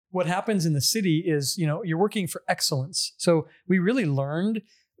what happens in the city is, you're working for excellence. So we really learned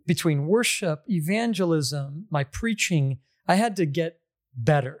between worship, evangelism, my preaching, I had to get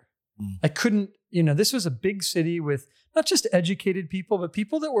better. I couldn't, this was a big city with not just educated people, but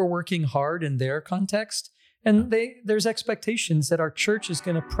people that were working hard in their context. And there's expectations that our church is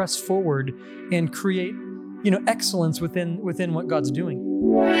going to press forward and create, excellence within what God's doing.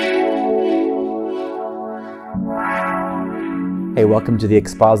 Hey, welcome to the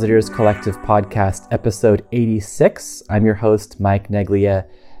Expositors Collective Podcast, episode 86. I'm your host, Mike Neglia.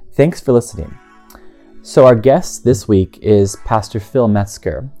 Thanks for listening. So our guest this week is Pastor Phil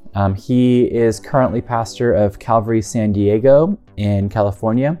Metzger. He is currently pastor of Calvary San Diego in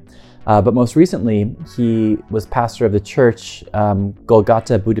California, but most recently he was pastor of the church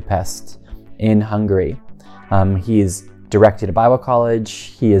Golgota Budapest in Hungary. He's directed a Bible college.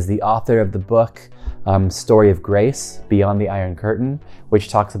 He is the author of the book Story of Grace, Beyond the Iron Curtain, which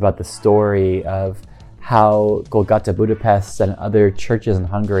talks about the story of how Golgota Budapest and other churches in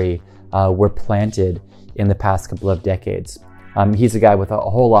Hungary were planted in the past couple of decades. He's a guy with a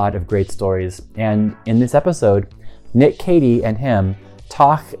whole lot of great stories. And in this episode, Nick Cady and him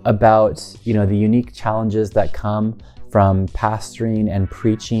talk about, the unique challenges that come from pastoring and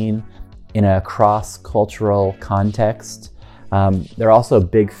preaching in a cross-cultural context. They're also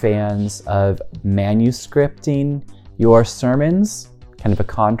big fans of manuscripting your sermons, kind of a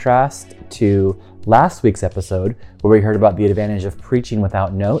contrast to last week's episode where we heard about the advantage of preaching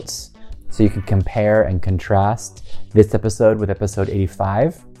without notes. So you can compare and contrast this episode with episode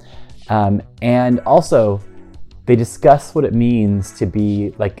 85. And also they discuss what it means to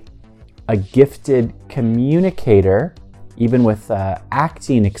be like a gifted communicator, even with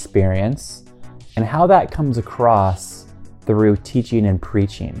acting experience, and how that comes across through teaching and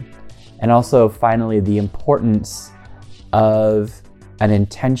preaching. And also finally, the importance of an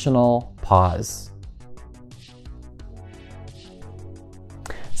intentional pause.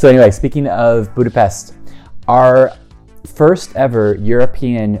 So anyway, speaking of Budapest, our first ever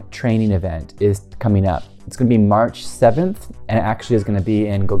European training event is coming up. It's going to be March 7th, and it actually is going to be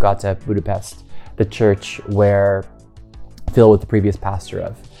in Golgota Budapest, the church where Phil was the previous pastor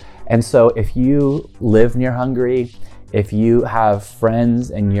of. And so if you live near Hungary, if you have friends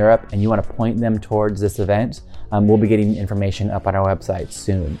in Europe and you want to point them towards this event, we'll be getting information up on our website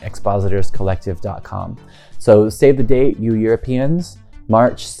soon, expositorscollective.com. So save the date, you Europeans,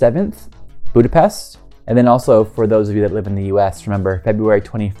 March 7th, Budapest. And then also for those of you that live in the US, remember February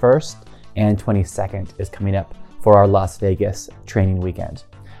 21st and 22nd is coming up for our Las Vegas training weekend.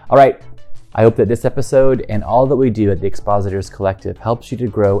 All right, I hope that this episode and all that we do at the Expositors Collective helps you to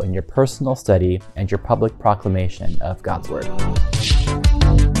grow in your personal study and your public proclamation of God's Word.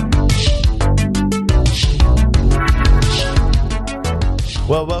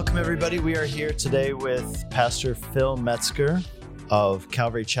 Well, welcome everybody. We are here today with Pastor Phil Metzger of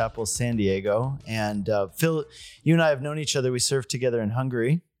Calvary Chapel, San Diego. And Phil, you and I have known each other. We served together in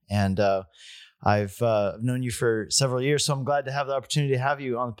Hungary, and I've known you for several years, so I'm glad to have the opportunity to have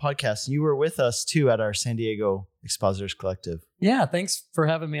you on the podcast. You were with us too at our San Diego Expositors Collective. Yeah, thanks for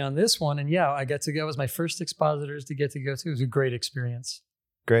having me on this one. And yeah, I got to go. It was my first Expositors to get to go to. It was a great experience.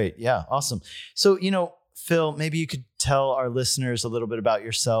 Great. Yeah, awesome. So, Phil, maybe you could tell our listeners a little bit about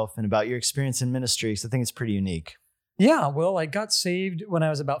yourself and about your experience in ministry, because I think it's pretty unique. Yeah, well, I got saved when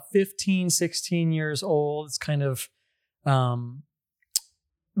I was about 15, 16 years old. It's kind of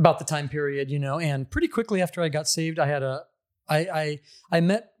about the time period, and pretty quickly after I got saved, I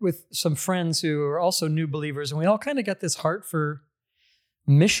met with some friends who are also new believers, and we all kind of got this heart for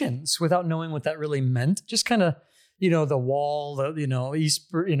missions without knowing what that really meant. Just kind of, the wall,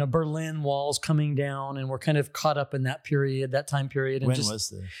 Berlin walls coming down, and we're kind of caught up in that period, that time period. And when was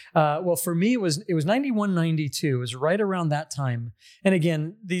this? Well, for me, it was 91, 92. It was right around that time. And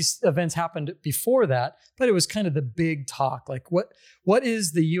again, these events happened before that, but it was kind of the big talk. Like, what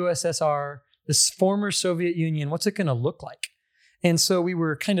is the USSR, this former Soviet Union? What's it going to look like? And so we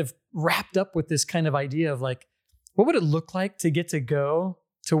were kind of wrapped up with this kind of idea of like, what would it look like to get to go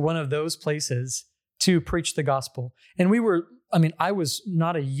to one of those places to preach the gospel? And I was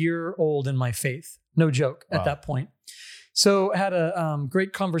not a year old in my faith, no joke, at that point. So I had a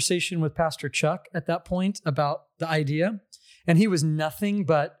great conversation with Pastor Chuck at that point about the idea, and he was nothing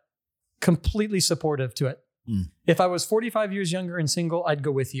but completely supportive to it. If I was 45 years younger and single, I'd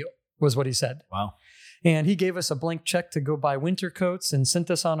go with you, was what he said. Wow. And he gave us a blank check to go buy winter coats and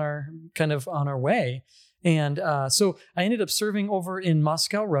sent us on our way. And so I ended up serving over in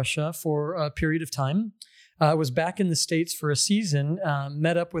Moscow, Russia for a period of time. I was back in the States for a season,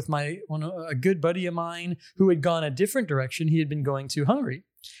 met up with a good buddy of mine who had gone a different direction. He had been going to Hungary.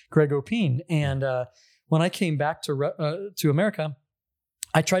 Greg Opine. And when I came back to America,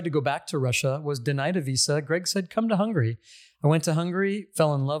 I tried to go back to Russia, was denied a visa. Greg said, come to Hungary. I went to Hungary,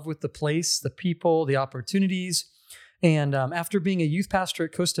 fell in love with the place, the people, the opportunities. And after being a youth pastor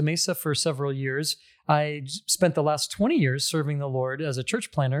at Costa Mesa for several years, I spent the last 20 years serving the Lord as a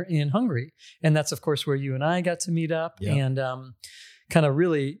church planter in Hungary. And that's, of course, where you and I got to meet up and kind of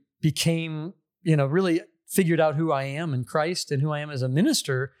really became, really figured out who I am in Christ and who I am as a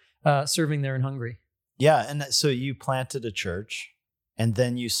minister serving there in Hungary. Yeah. And so you planted a church, and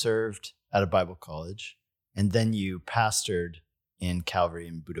then you served at a Bible college, and then you pastored in Calvary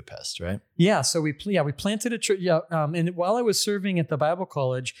in Budapest, right? Yeah. So we planted a church. Yeah. And while I was serving at the Bible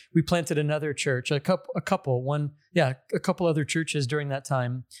college, we planted another church, a couple other churches during that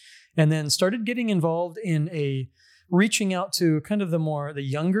time, and then started getting involved in reaching out to kind of the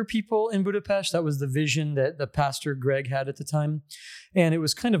younger people in Budapest. That was the vision that the pastor Greg had at the time. And it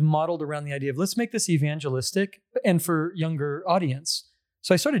was kind of modeled around the idea of let's make this evangelistic and for younger audience.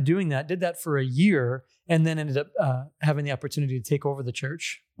 So I started doing that, did that for a year, and then ended up having the opportunity to take over the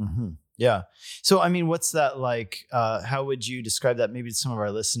church. Mm-hmm. Yeah. So, I mean, what's that like? How would you describe that maybe to some of our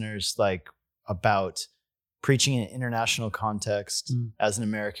listeners, like about preaching in an international context as an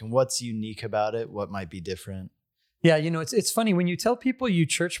American? What's unique about it? What might be different? Yeah, it's funny when you tell people you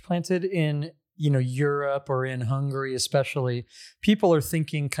church planted in, Europe or in Hungary especially, people are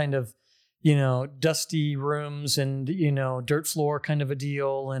thinking kind of, dusty rooms and, dirt floor kind of a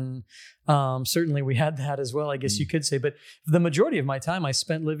deal. And certainly we had that as well, I guess you could say. But the majority of my time I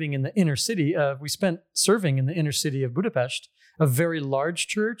spent living in the inner city. We spent serving in the inner city of Budapest, a very large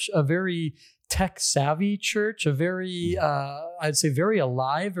church, a very tech savvy church, a very, I'd say very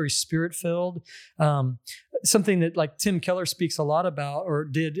alive, very spirit filled. Something that like Tim Keller speaks a lot about or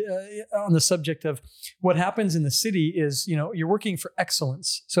did on the subject of what happens in the city is, you're working for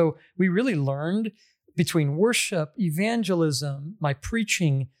excellence. So we really learned between worship, evangelism, my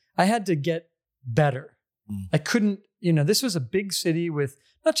preaching, I had to get better. I couldn't, this was a big city with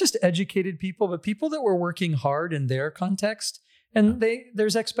not just educated people, but people that were working hard in their context. And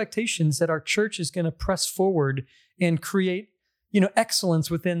there's expectations that our church is going to press forward and create,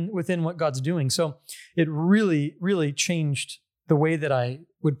 excellence within what God's doing. So it really, really changed the way that I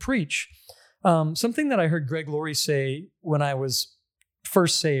would preach. Something that I heard Greg Laurie say when I was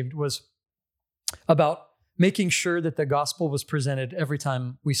first saved was about making sure that the gospel was presented every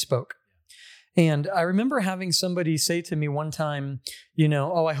time we spoke. And I remember having somebody say to me one time,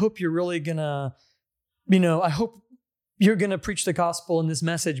 I hope you're really gonna, I hope you're going to preach the gospel in this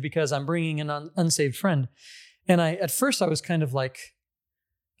message because I'm bringing an unsaved friend. And at first I was kind of like,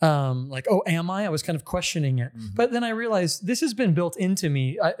 oh, am I? I was kind of questioning it. Mm-hmm. But then I realized this has been built into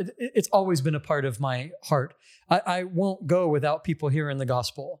me. It's always been a part of my heart. I won't go without people hearing the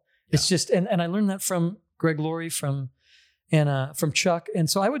gospel. Yeah. It's just, and I learned that from Greg Laurie, from Chuck. And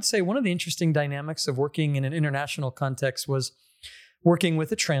so I would say one of the interesting dynamics of working in an international context was working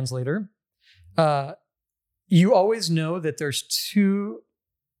with a translator. You always know that there's two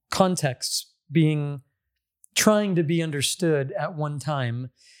contexts trying to be understood at one time.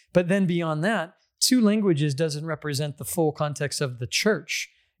 But then beyond that, two languages doesn't represent the full context of the church.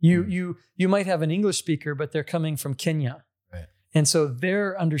 You might have an English speaker, but they're coming from Kenya. Right. And so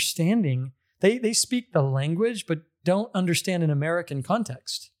their understanding, they speak the language, but don't understand an American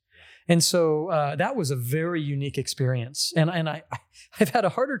context. And so that was a very unique experience. And I've had a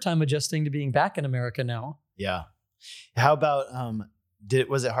harder time adjusting to being back in America now. Yeah. How about,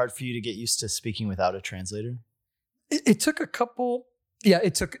 was it hard for you to get used to speaking without a translator? It took a couple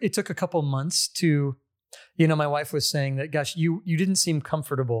months to, my wife was saying that, gosh, you didn't seem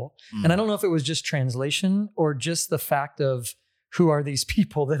comfortable. And I don't know if it was just translation or just the fact of who are these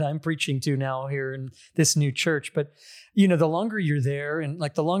people that I'm preaching to now here in this new church. But, the longer you're there and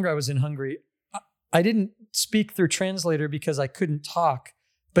like the longer I was in Hungary, I didn't speak through translator because I couldn't talk,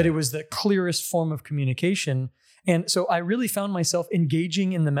 but it was the clearest form of communication. And so I really found myself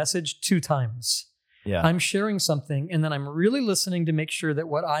engaging in the message 2 times. Yeah. I'm sharing something and then I'm really listening to make sure that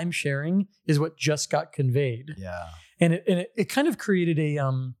what I'm sharing is what just got conveyed. Yeah. And it kind of created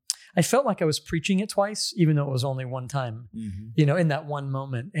I felt like I was preaching it twice, even though it was only one time, in that one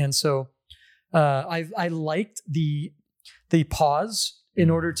moment. And so I liked the pause in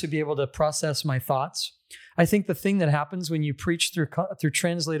order to be able to process my thoughts. I think the thing that happens when you preach through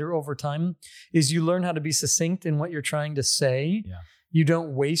translator over time is you learn how to be succinct in what you're trying to say. Yeah. You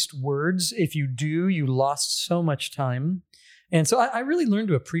don't waste words. If you do, you lost so much time. And so I really learned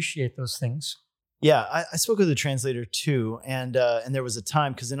to appreciate those things. Yeah, I spoke with a translator too, and there was a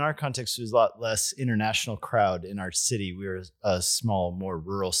time, because in our context there was a lot less international crowd in our city. We were a small, more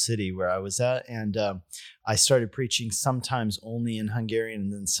rural city where I was at, and I started preaching sometimes only in Hungarian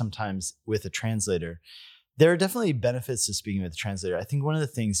and then sometimes with a translator. There are definitely benefits to speaking with a translator. I think one of the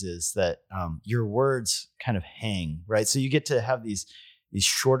things is that your words kind of hang, right? So you get to have these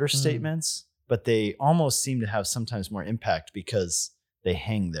shorter statements, but they almost seem to have sometimes more impact because they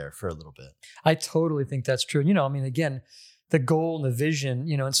hang there for a little bit. I totally think that's true. I mean, again, the goal and the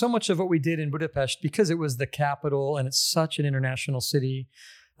vision, and so much of what we did in Budapest, because it was the capital and it's such an international city,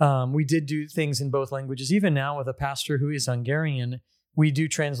 we did do things in both languages. Even now with a pastor who is Hungarian, we do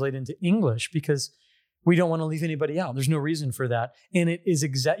translate into English because we don't want to leave anybody out. There's no reason for that. And it is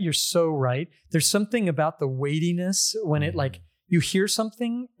you're so right. There's something about the weightiness when it you hear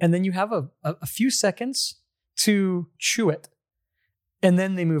something and then you have a few seconds to chew it. And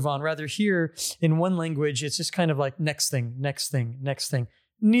then they move on. Rather here in one language, it's just kind of like next thing, next thing, next thing.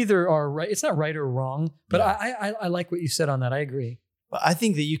 Neither are right. It's not right or wrong, but yeah. I like what you said on that. I agree. Well, I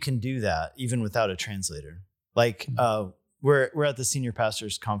think that you can do that even without a translator. Like we're at the Senior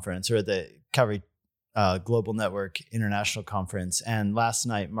Pastors Conference, or at the Calvary Global Network International Conference, and last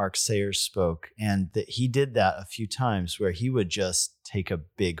night Mark Sayers spoke, and he did that a few times where he would just take a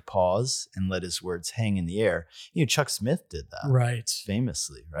big pause and let his words hang in the air. Chuck Smith did that, right?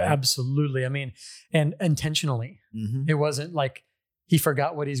 Famously, right? Absolutely. I mean, and intentionally. Mm-hmm. It wasn't like he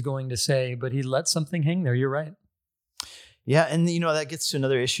forgot what he's going to say, but he let something hang there. You're right. Yeah, and that gets to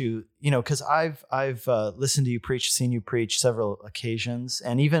another issue, because I've listened to you preach, seen you preach several occasions,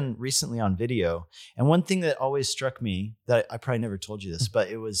 and even recently on video. And one thing that always struck me, that I probably never told you this, but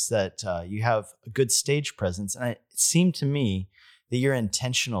it was that you have a good stage presence, and it seemed to me that you're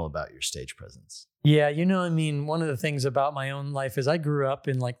intentional about your stage presence. Yeah, I mean, one of the things about my own life is I grew up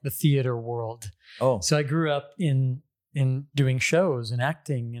in like the theater world. Oh, so I grew up in doing shows and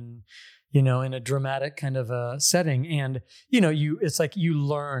acting and in a dramatic kind of a setting. And, it's like you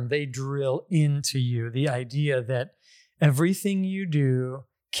learn, they drill into you the idea that everything you do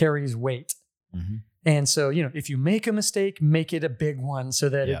carries weight. Mm-hmm. And so, if you make a mistake, make it a big one so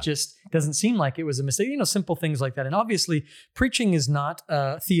that it just doesn't seem like it was a mistake, simple things like that. And obviously preaching is not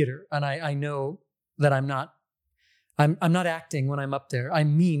theater. And I know that I'm not acting when I'm up there. I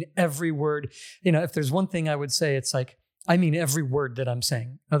mean every word. If there's one thing I would say, it's like, I mean every word that I'm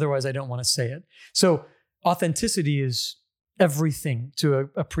saying. Otherwise, I don't want to say it. So authenticity is everything to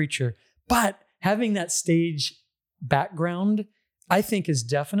a preacher. But having that stage background, I think, has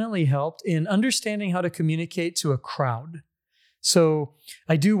definitely helped in understanding how to communicate to a crowd. So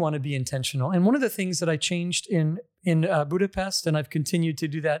I do want to be intentional. And one of the things that I changed in Budapest, and I've continued to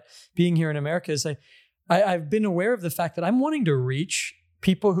do that being here in America, is I've been aware of the fact that I'm wanting to reach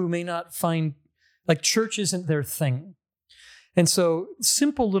people who may not find, like, church isn't their thing. And so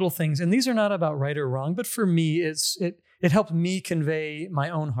simple little things, and these are not about right or wrong, but for me, it helped me convey my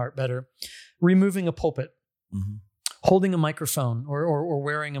own heart better. Removing a pulpit, mm-hmm. holding a microphone or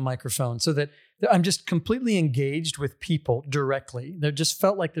wearing a microphone, so that I'm just completely engaged with people directly. There just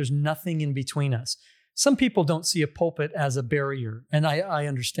felt like there's nothing in between us. Some people don't see a pulpit as a barrier, and I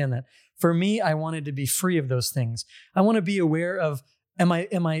understand that. For me, I wanted to be free of those things. I want to be aware of, am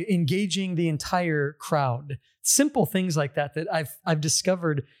I engaging the entire crowd? Simple things like that I've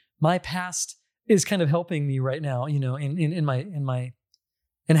discovered my past is kind of helping me right now, in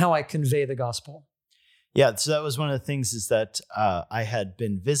how I convey the gospel. Yeah, so that was one of the things, is that I had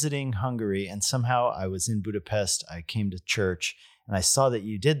been visiting Hungary, and somehow I was in Budapest. I came to church and I saw that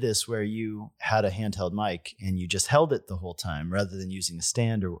you did this where you had a handheld mic and you just held it the whole time rather than using a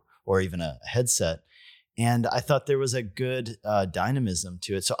stand or even a headset. And I thought there was a good dynamism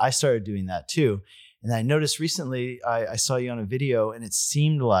to it. So I started doing that too. And I noticed recently, I saw you on a video, and it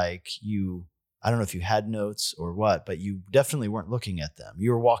seemed like I don't know if you had notes or what, but you definitely weren't looking at them.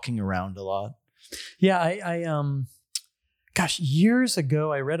 You were walking around a lot. Yeah, gosh, years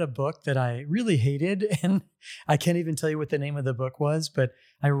ago, I read a book that I really hated, and I can't even tell you what the name of the book was, but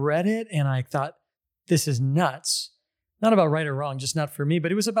I read it and I thought, this is nuts. Not about right or wrong, just not for me,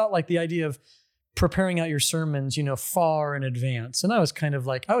 but it was about like the idea of preparing out your sermons, far in advance. And I was kind of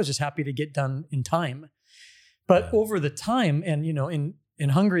like, I was just happy to get done in time. But over the time, and, in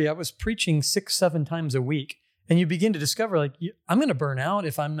Hungary, I was preaching 6-7 times a week. And you begin to discover, like, I'm going to burn out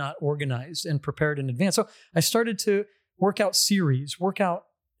if I'm not organized and prepared in advance. So I started to work out,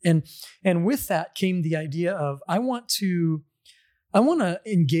 and with that came the idea of, I want to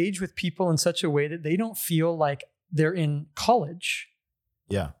engage with people in such a way that they don't feel like they're in college.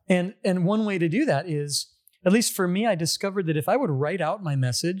 Yeah. And one way to do that is at least for me, I discovered that if I would write out my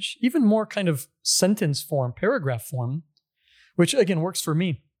message, even more kind of sentence form, paragraph form, which again works for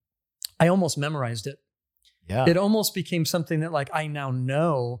me, I almost memorized it. Yeah. It almost became something that like I now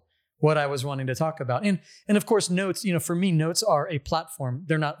know what I was wanting to talk about. And of course, notes, for me, notes are a platform.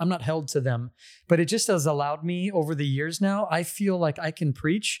 I'm not held to them, but it just has allowed me over the years now, I feel like I can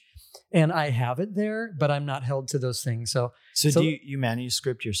preach and I have it there, but I'm not held to those things. So do you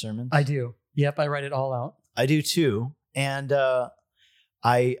manuscript your sermons? I do. Yep. I write it all out. I do too. And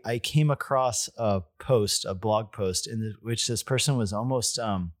I came across a blog post in which this person was almost,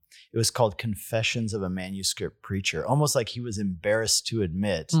 it was called Confessions of a Manuscript Preacher, almost like he was embarrassed to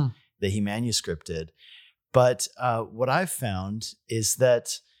admit that he manuscripted. But what I've found is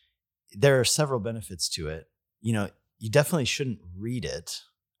that there are several benefits to it. You definitely shouldn't read it.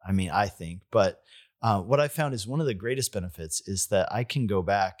 I mean, I think, but what I found is one of the greatest benefits is that I can go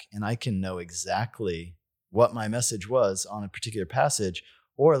back and I can know exactly what my message was on a particular passage.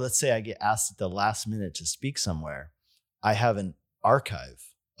 Or let's say I get asked at the last minute to speak somewhere. I have an archive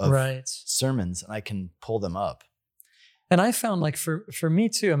of sermons and I can pull them up. And I found like for me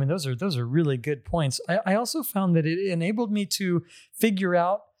too, I mean, those are really good points. I also found that it enabled me to figure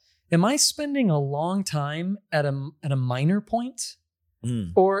out, am I spending a long time at a minor point?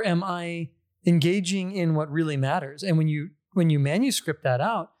 Or am I engaging in what really matters? And when you manuscript that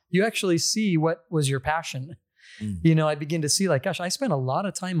out, you actually see what was your passion. I begin to see like, gosh, I spent a lot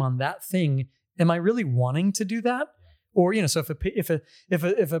of time on that thing. Am I really wanting to do that? Or, so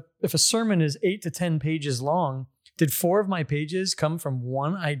if a sermon is 8 to 10 pages long, did 4 of my pages come from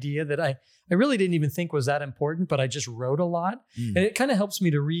one idea that I really didn't even think was that important, but I just wrote a lot? And it kind of helps me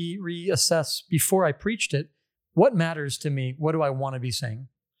to reassess before I preached it. What matters to me? What do I want to be saying?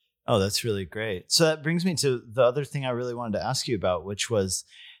 Oh, that's really great. So that brings me to the other thing I really wanted to ask you about, which was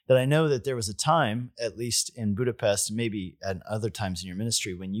that I know that there was a time, at least in Budapest, maybe at other times in your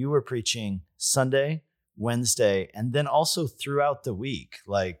ministry, when you were preaching Sunday, Wednesday, and then also throughout the week.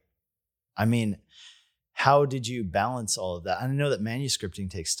 Like, I mean, how did you balance all of that? I know that manuscripting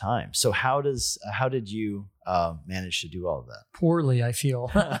takes time. So how did you manage to do all of that? Poorly, I feel.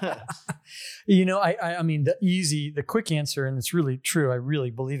 I mean, the quick answer, and it's really true, I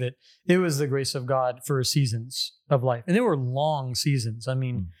really believe it. It was the grace of God for seasons of life. And they were long seasons. I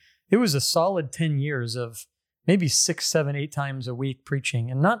mean, it was a solid 10 years of maybe 6, 7, 8 times a week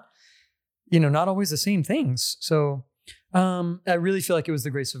preaching, and not always the same things. So I really feel like it was the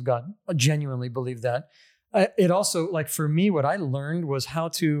grace of God. I genuinely believe that. It also, like for me, what I learned was how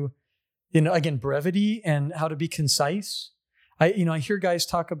to, again, brevity and how to be concise. I hear guys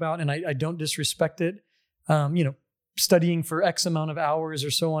talk about, and I don't disrespect it, studying for X amount of hours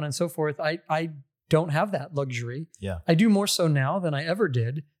or so on and so forth. I don't have that luxury. Yeah. I do more so now than I ever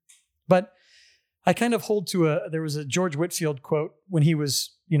did. But I kind of hold to there was a George Whitefield quote when he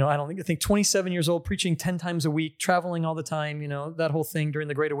was, I think 27 years old, preaching 10 times a week, traveling all the time, that whole thing during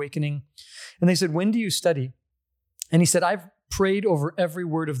the Great Awakening. And they said, when do you study? And he said, I've prayed over every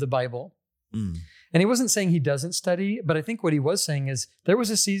word of the Bible. And he wasn't saying he doesn't study, but I think what he was saying is there was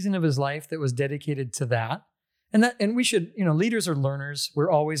a season of his life that was dedicated to that. And we should, leaders are learners. We're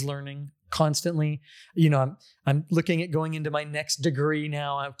always learning constantly. I'm looking at going into my next degree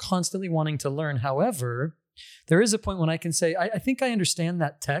now. I'm constantly wanting to learn. However, there is a point when I can say, I think I understand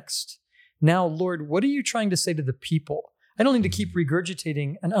that text. Now, Lord, what are you trying to say to the people? I don't need to keep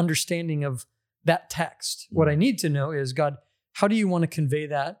regurgitating an understanding of that text. What I need to know is, God, how do you want to convey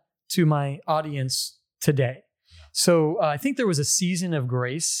that to my audience today? So I think there was a season of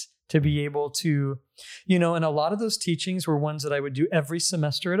grace to be able to, and a lot of those teachings were ones that I would do every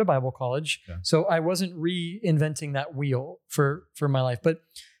semester at a Bible college. Okay. So I wasn't reinventing that wheel for my life. But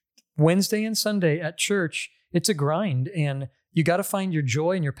Wednesday and Sunday at church, it's a grind, and you got to find your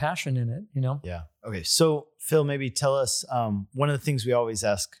joy and your passion in it, Yeah. Okay. So Phil, maybe tell us, one of the things we always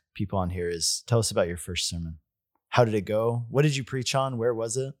ask people on here is, tell us about your first sermon. How did it go? What did you preach on? Where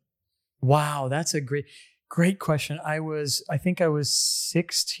was it? Wow. That's a great question. I think I was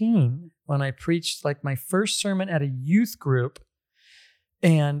 16 when I preached like my first sermon at a youth group.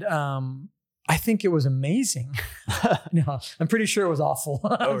 And, I think it was amazing. No, I'm pretty sure it was awful.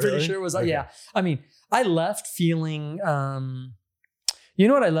 I'm pretty sure it was. Okay. Yeah. I mean, I left feeling,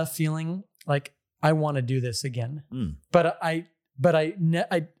 what I left feeling? Like, I want to do this again. But I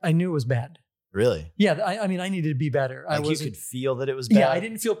knew it was bad. Really? Yeah. I mean, I needed to be better. You could feel that it was bad? Yeah. I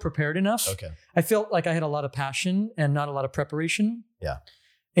didn't feel prepared enough. Okay. I felt like I had a lot of passion and not a lot of preparation. Yeah.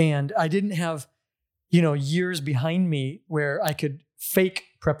 And I didn't have, years behind me where I could fake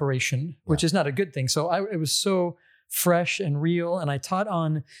preparation, which is not a good thing. So it was so fresh and real. And I taught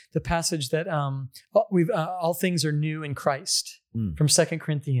on the passage that all things are new in Christ from 2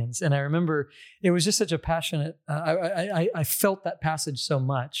 Corinthians. And I remember it was just such a passionate, I felt that passage so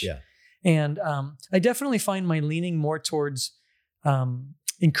much. Yeah. And I definitely find my leaning more towards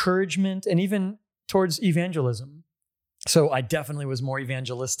encouragement and even towards evangelism. So I definitely was more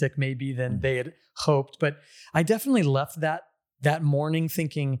evangelistic maybe than they had hoped, but I definitely left that morning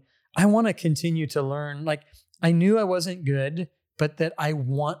thinking, I want to continue to learn. Like I knew I wasn't good, but that I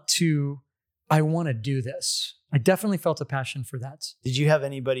want to do this. I definitely felt a passion for that. Did you have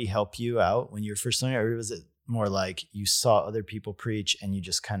anybody help you out when you were first learning, or was it more like you saw other people preach and you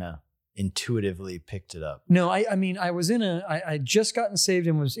just kind of intuitively picked it up? No, I mean, I was I just gotten saved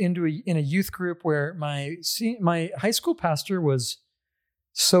and was in a youth group where my high school pastor was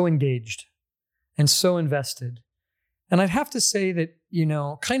so engaged and so invested. And I'd have to say that,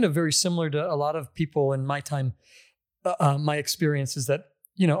 kind of very similar to a lot of people in my time, my experience is that,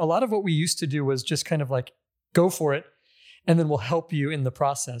 a lot of what we used to do was just kind of like, go for it, and then we'll help you in the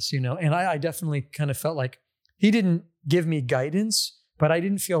process, And I definitely kind of felt like he didn't give me guidance, but I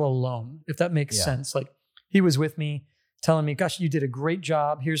didn't feel alone, if that makes sense. Like he was with me telling me, gosh, you did a great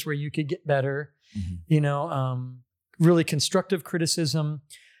job. Here's where you could get better, really constructive criticism.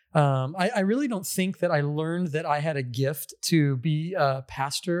 I really don't think that I learned that I had a gift to be a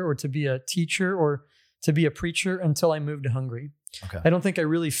pastor or to be a teacher or to be a preacher until I moved to Hungary. Okay. I don't think I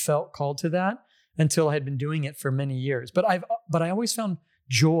really felt called to that until I had been doing it for many years. But I always found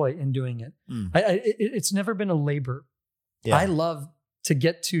joy in doing it. It's never been a labor. Yeah. I love to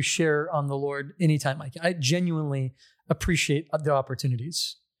get to share on the Lord anytime I can. I genuinely appreciate the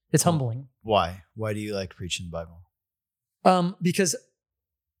opportunities. It's humbling. Why? Why do you like preaching the Bible? Because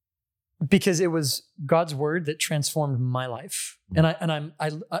it was God's word that transformed my life. And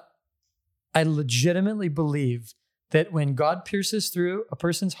I legitimately believe that when God pierces through a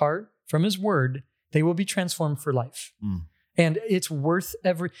person's heart from his word, they will be transformed for life. And it's worth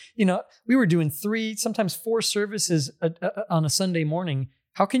we were doing 3, sometimes 4 services on a Sunday morning.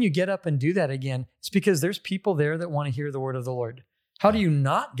 How can you get up and do that again? It's because there's people there that want to hear the word of the Lord. How do you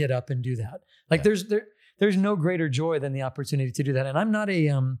not get up and do that? Like there's no greater joy than the opportunity to do that. And I'm not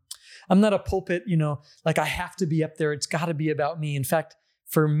a pulpit, like I have to be up there. It's got to be about me. In fact,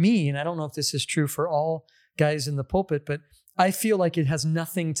 for me, and I don't know if this is true for all guys in the pulpit, but I feel like it has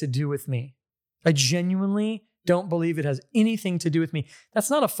nothing to do with me. I genuinely don't believe it has anything to do with me. That's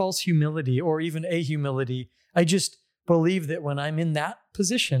not a false humility or even a humility. I just believe that when I'm in that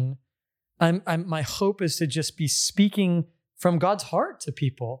position, my hope is to just be speaking from God's heart to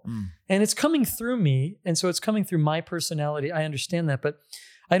people. And it's coming through me. And so it's coming through my personality. I understand that, but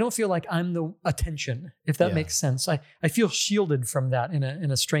I don't feel like I'm the attention, if that makes sense. I feel shielded from that in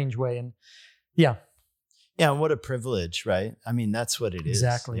a strange way. And yeah. Yeah, and what a privilege, right? I mean, that's what it is.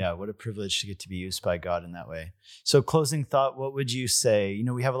 Exactly. Yeah, what a privilege to get to be used by God in that way. So closing thought, what would you say?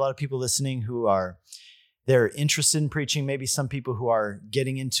 We have a lot of people listening who they're interested in preaching, maybe some people who are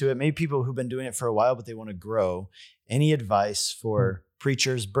getting into it, maybe people who've been doing it for a while, but they want to grow. Any advice for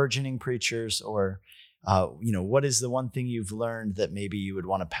preachers, burgeoning preachers, or, what is the one thing you've learned that maybe you would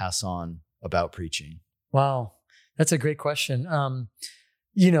want to pass on about preaching? Wow, that's a great question. I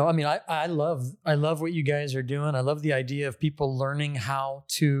love what you guys are doing. I love the idea of people learning how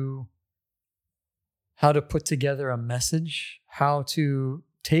to put together a message, how to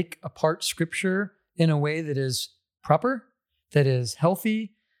take apart scripture in a way that is proper, that is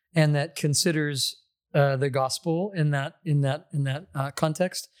healthy, and that considers the gospel in that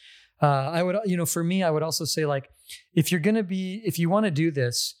context. I would, for me, I would also say, like, if you want to do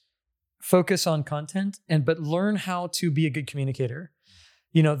this, focus on content but learn how to be a good communicator.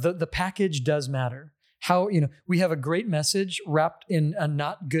 The package does matter. How, we have a great message wrapped in a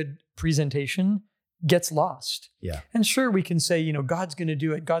not good presentation gets lost. Yeah. And sure, we can say, God's going to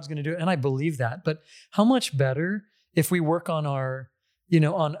do it. And I believe that. But how much better if we work on our,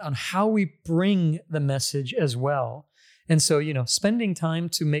 on how we bring the message as well. And so, spending time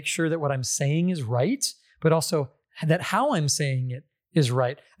to make sure that what I'm saying is right, but also that how I'm saying it is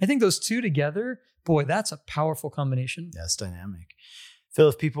right. I think those two together, boy, that's a powerful combination. Yeah, it's dynamic. Phil,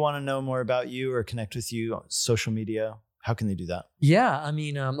 if people want to know more about you or connect with you on social media, how can they do that? Yeah,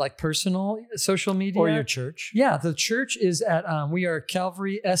 like personal social media. Or your church. Yeah, the church is at, we are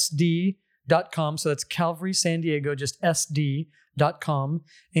calvarysd.com. So that's Calvary San Diego, just sd.com.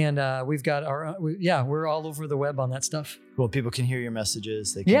 And we've got we're all over the web on that stuff. Well, people can hear your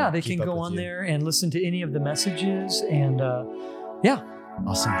messages. They can go on there and listen to any of the messages. And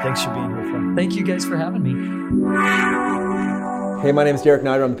Awesome. Thanks for being here, Phil. Thank you guys for having me. Hey, my name is Derek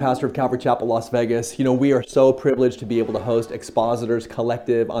Nider. I'm the pastor of Calvary Chapel, Las Vegas. You know, we are so privileged to be able to host Expositors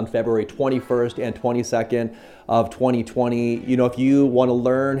Collective on February 21st and 22nd of 2020. You know, if you want to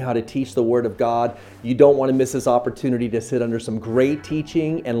learn how to teach the Word of God, you don't want to miss this opportunity to sit under some great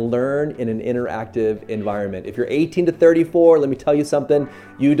teaching and learn in an interactive environment. If you're 18 to 34, let me tell you something,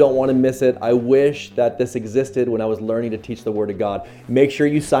 you don't want to miss it. I wish that this existed when I was learning to teach the Word of God. Make sure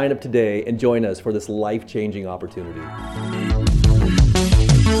you sign up today and join us for this life-changing opportunity.